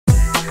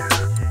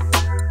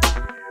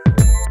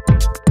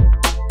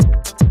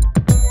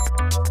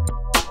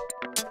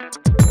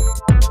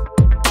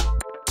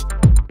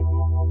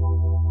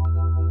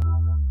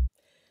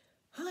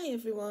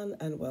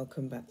and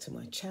welcome back to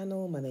my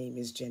channel. My name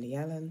is Jenny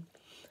Allen,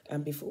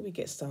 and before we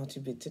get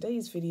started with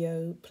today's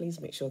video,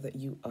 please make sure that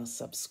you are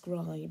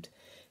subscribed,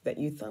 that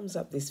you thumbs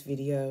up this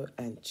video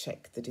and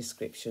check the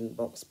description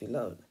box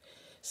below.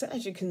 So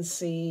as you can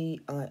see,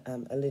 I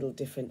am a little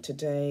different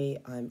today.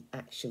 I'm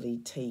actually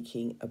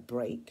taking a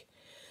break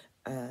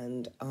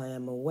and I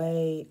am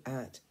away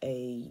at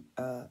a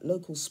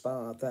local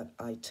spa that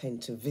I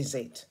tend to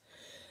visit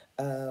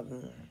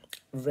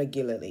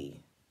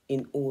regularly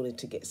in order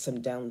to get some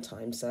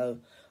downtime. So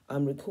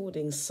I'm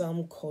recording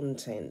some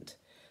content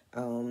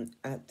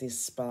at this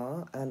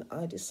spa, and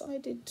I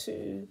decided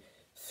to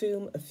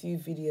film a few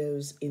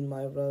videos in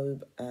my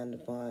robe and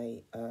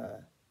my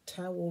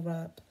towel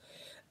wrap.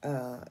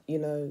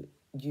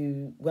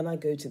 When I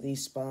go to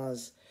these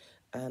spas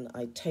and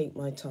I take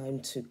my time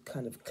to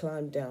kind of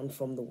climb down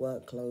from the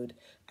workload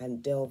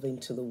and delve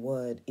into the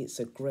word, it's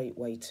a great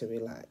way to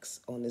relax.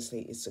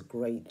 Honestly, it's a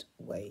great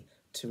way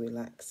to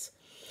relax.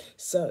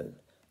 So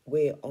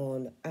we're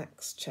on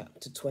Acts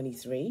chapter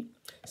 23.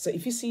 So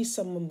if you see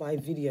some of my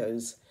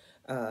videos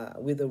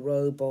with a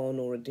robe on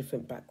or a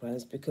different background,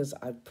 it's because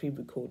I've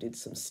pre-recorded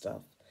some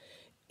stuff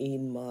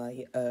in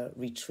my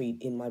retreat,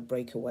 in my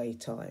breakaway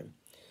time.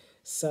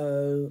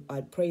 So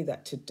I pray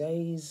that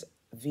today's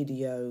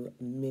video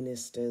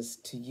ministers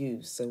to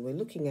you. So we're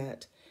looking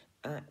at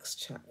Acts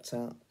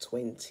chapter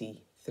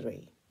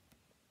 23.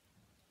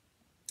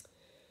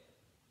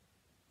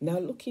 Now,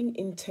 looking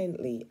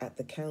intently at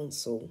the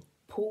council,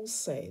 Paul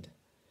said,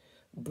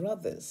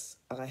 "Brothers,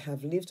 I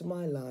have lived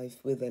my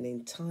life with an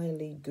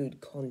entirely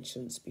good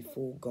conscience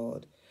before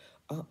God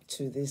up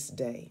to this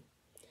day."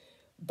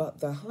 But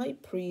the high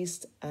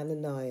priest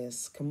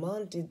Ananias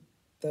commanded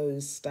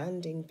those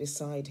standing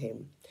beside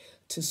him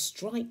to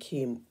strike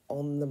him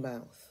on the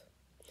mouth.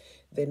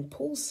 Then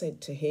Paul said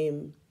to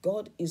him,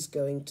 "God is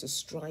going to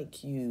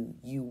strike you,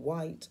 you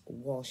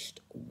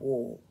whitewashed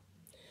wall.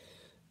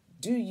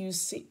 Do you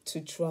seek to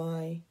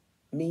try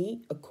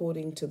me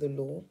according to the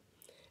law,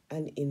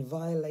 and in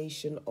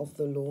violation of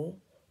the law,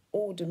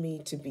 order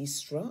me to be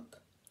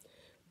struck?"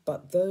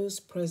 But those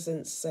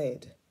present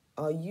said,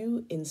 "Are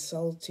you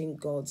insulting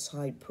God's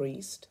high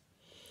priest?"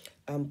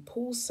 And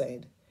Paul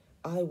said,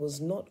 "I was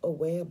not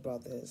aware,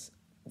 brothers,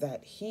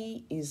 that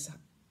he is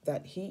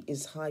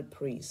high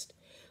priest.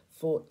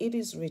 For it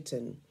is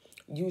written,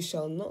 'You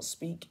shall not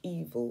speak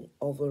evil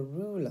of a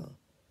ruler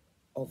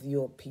of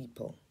your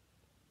people.'"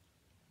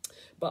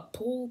 But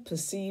Paul,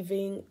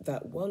 perceiving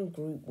that one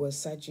group were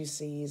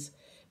Sadducees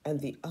and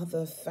the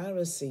other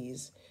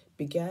Pharisees,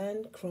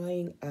 began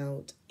crying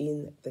out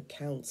in the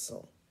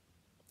council,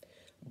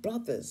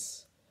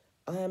 "Brothers,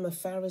 I am a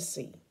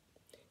Pharisee,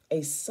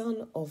 a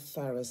son of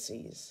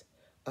Pharisees.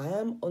 I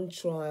am on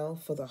trial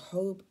for the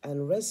hope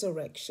and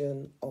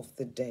resurrection of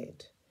the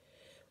dead."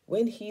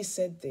 When he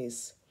said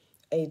this,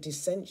 a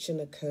dissension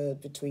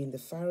occurred between the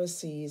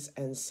Pharisees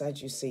and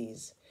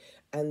Sadducees,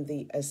 and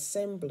the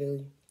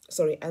assembly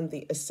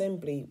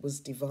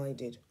was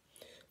divided.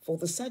 For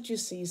the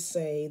Sadducees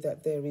say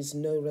that there is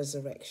no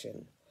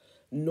resurrection,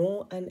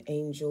 nor an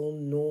angel,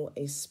 nor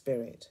a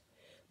spirit,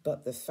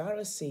 but the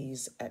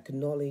Pharisees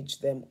acknowledge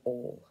them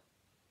all.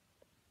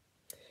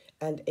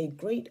 And a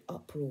great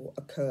uproar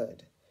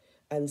occurred,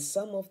 and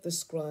some of the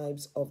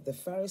scribes of the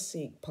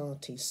Pharisaic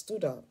party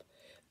stood up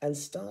and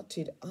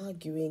started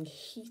arguing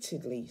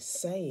heatedly,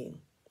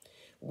 saying,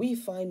 "We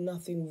find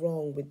nothing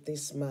wrong with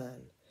this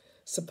man.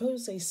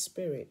 Suppose a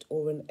spirit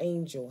or an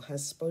angel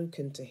has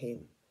spoken to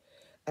him."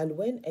 And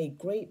when a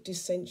great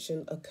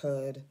dissension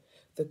occurred,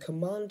 the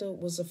commander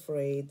was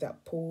afraid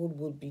that Paul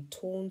would be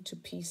torn to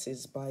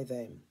pieces by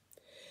them.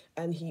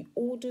 And he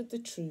ordered the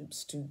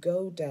troops to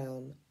go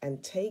down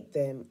and take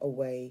them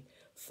away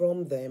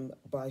from them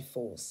by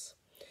force,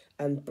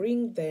 and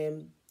bring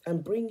him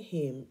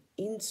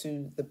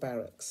into the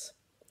barracks.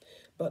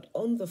 But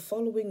on the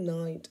following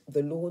night,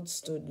 the Lord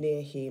stood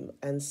near him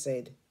and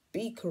said,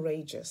 "Be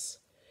courageous,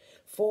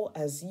 for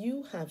as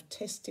you have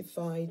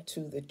testified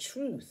to the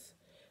truth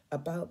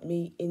about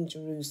me in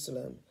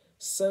Jerusalem,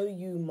 so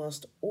you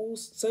must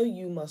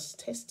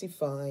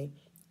testify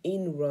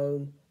in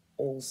Rome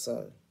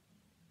also."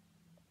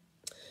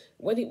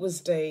 When it was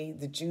day,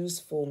 the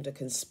Jews formed a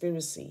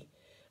conspiracy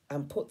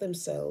and put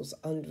themselves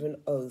under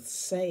an oath,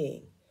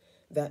 saying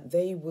that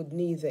they would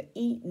neither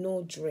eat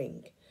nor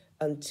drink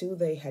until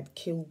they had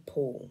killed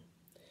Paul.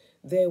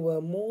 There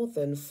were more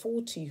than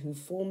 40 who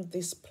formed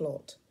this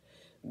plot.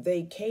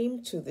 They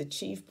came to the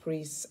chief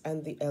priests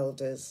and the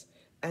elders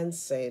and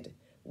said,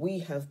 "We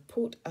have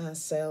put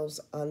ourselves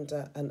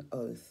under an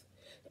oath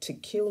to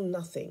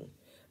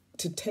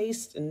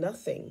taste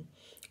nothing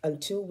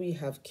until we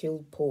have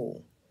killed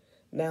Paul.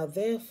 Now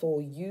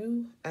therefore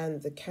you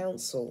and the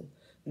council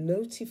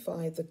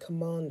notify the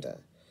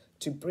commander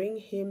to bring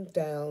him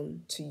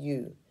down to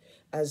you,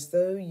 as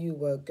though you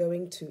were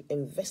going to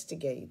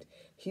investigate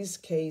his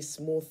case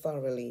more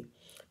thoroughly.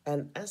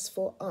 And as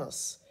for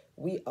us,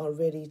 we are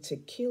ready to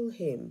kill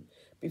him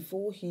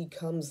before he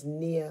comes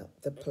near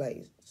the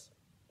place."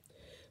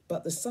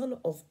 But the son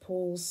of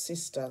Paul's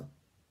sister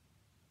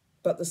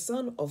But the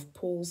son of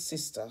Paul's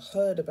sister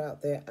heard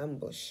about their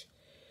ambush,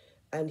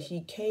 and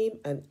he came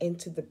and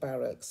entered the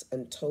barracks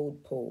and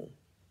told Paul.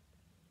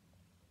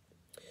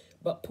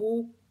 But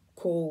Paul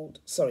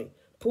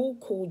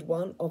called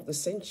one of the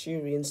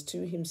centurions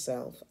to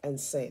himself and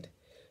said,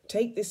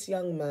 "Take this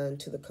young man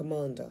to the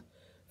commander,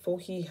 for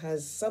he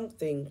has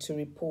something to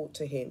report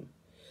to him."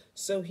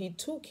 So he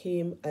took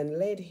him and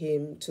led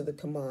him to the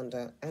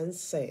commander and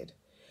said,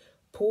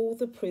 "Paul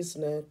the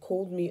prisoner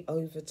called me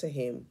over to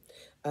him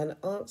and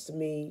asked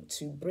me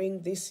to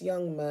bring this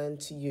young man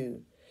to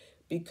you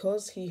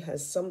because he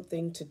has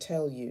something to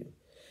tell you."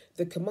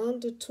 The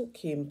commander took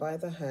him by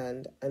the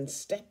hand and,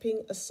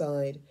 stepping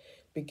aside,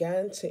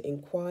 began to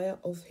inquire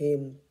of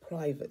him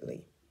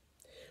privately,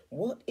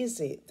 "What is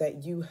it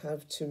that you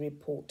have to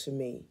report to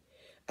me?"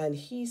 And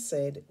he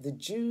said, "The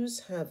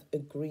Jews have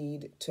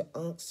agreed to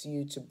ask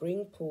you to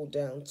bring Paul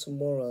down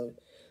tomorrow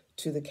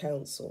to the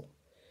council,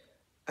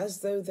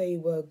 as though they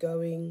were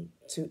going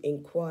to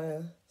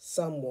inquire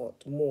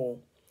somewhat more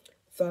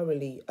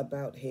thoroughly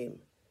about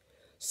him.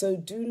 So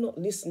do not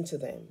listen to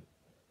them,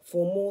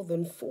 for more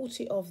than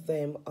 40 of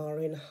them are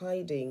in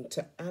hiding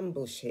to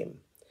ambush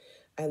him.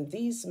 And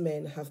these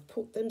men have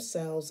put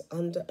themselves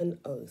under an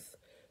oath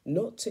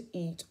not to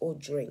eat or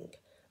drink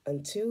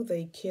until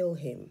they kill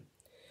him.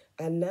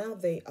 And now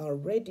they are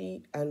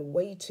ready and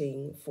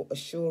waiting for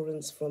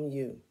assurance from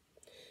you."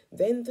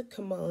 Then the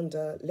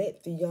commander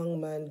let the young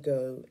man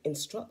go,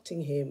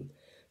 instructing him,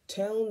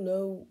 "Tell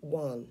no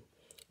one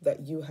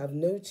that you have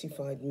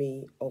notified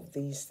me of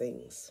these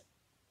things."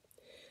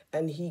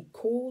 And he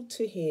called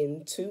to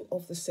him 2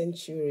 of the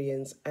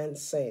centurions and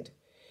said,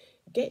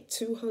 "Get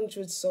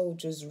 200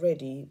 soldiers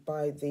ready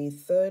by the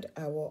 3rd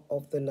hour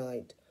of the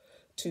night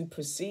to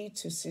proceed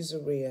to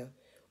Caesarea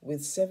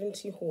with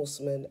 70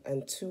 horsemen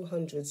and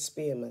 200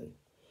 spearmen.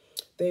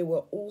 They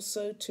were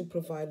also to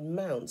provide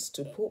mounts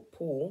to put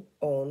Paul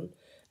on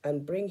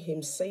and bring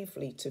him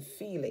safely to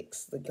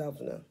Felix the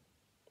governor."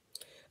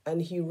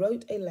 And he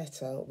wrote a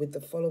letter with the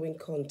following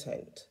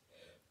content: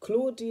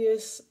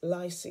 "Claudius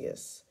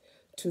Lysias,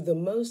 to the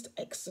most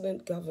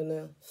excellent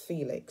governor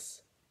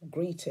Felix,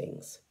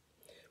 greetings.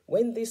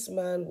 When this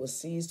man was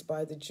seized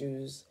by the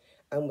Jews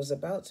and was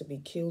about to be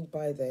killed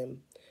by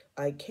them,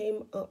 I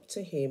came up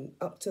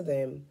to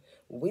them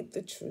with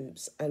the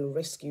troops and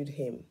rescued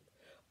him,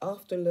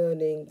 after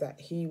learning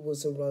that he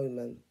was a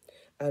Roman,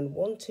 and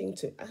wanting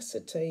to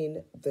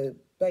ascertain the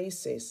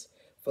basis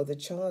for the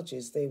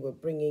charges they were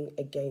bringing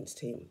against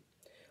him.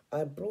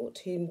 I brought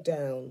him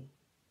down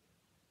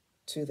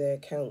to their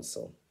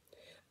council,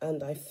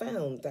 and I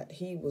found that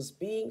he was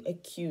being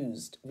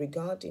accused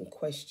regarding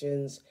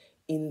questions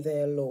in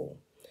their law,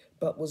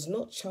 but was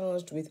not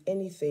charged with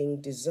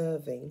anything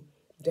deserving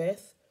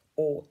death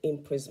or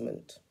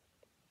imprisonment.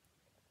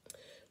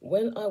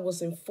 When I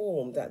was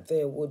informed that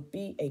there would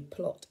be a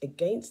plot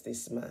against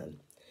this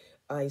man,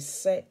 I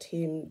sent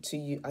him to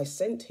you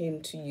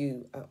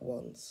at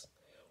once,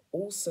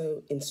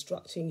 also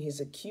instructing his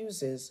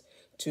accusers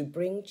to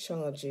bring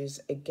charges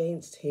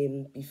against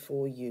him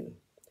before you."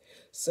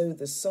 So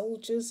the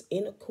soldiers,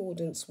 in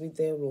accordance with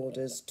their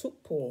orders,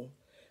 took Paul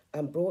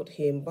and brought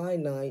him by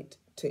night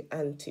to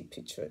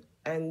Antipatris.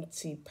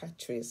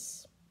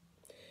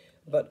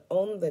 But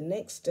on the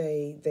next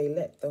day they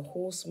let the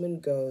horsemen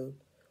go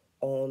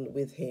on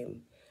with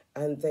him,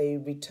 and they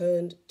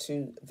returned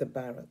to the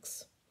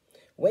barracks.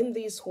 When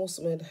these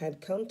horsemen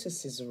had come to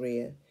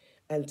Caesarea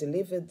and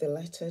delivered the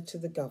letter to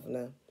the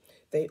governor,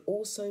 they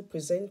also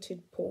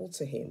presented Paul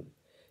to him.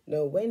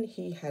 Now when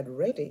he had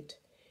read it,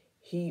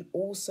 he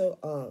also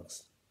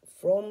asked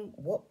from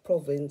what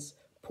province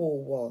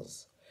Paul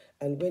was.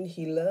 And when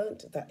he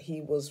learnt that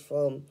he was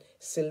from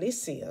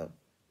Cilicia,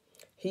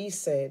 he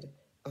said,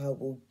 "I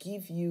will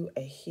give you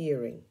a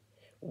hearing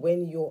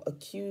when your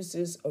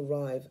accusers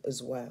arrive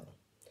as well,"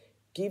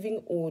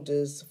 giving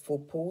orders for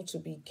Paul to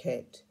be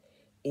kept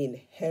in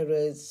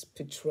Herod's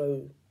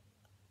Praetorium.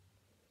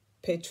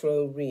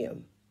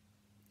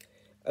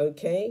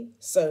 Okay,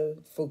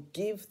 so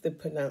forgive the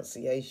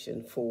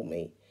pronunciation for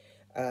me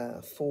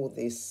for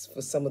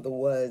some of the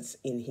words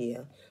in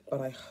here,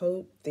 but I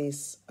hope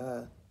this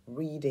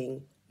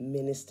reading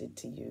ministered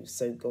to you.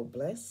 So God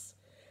bless,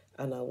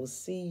 and I will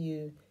see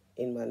you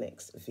in my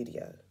next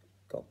video.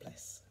 God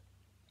bless.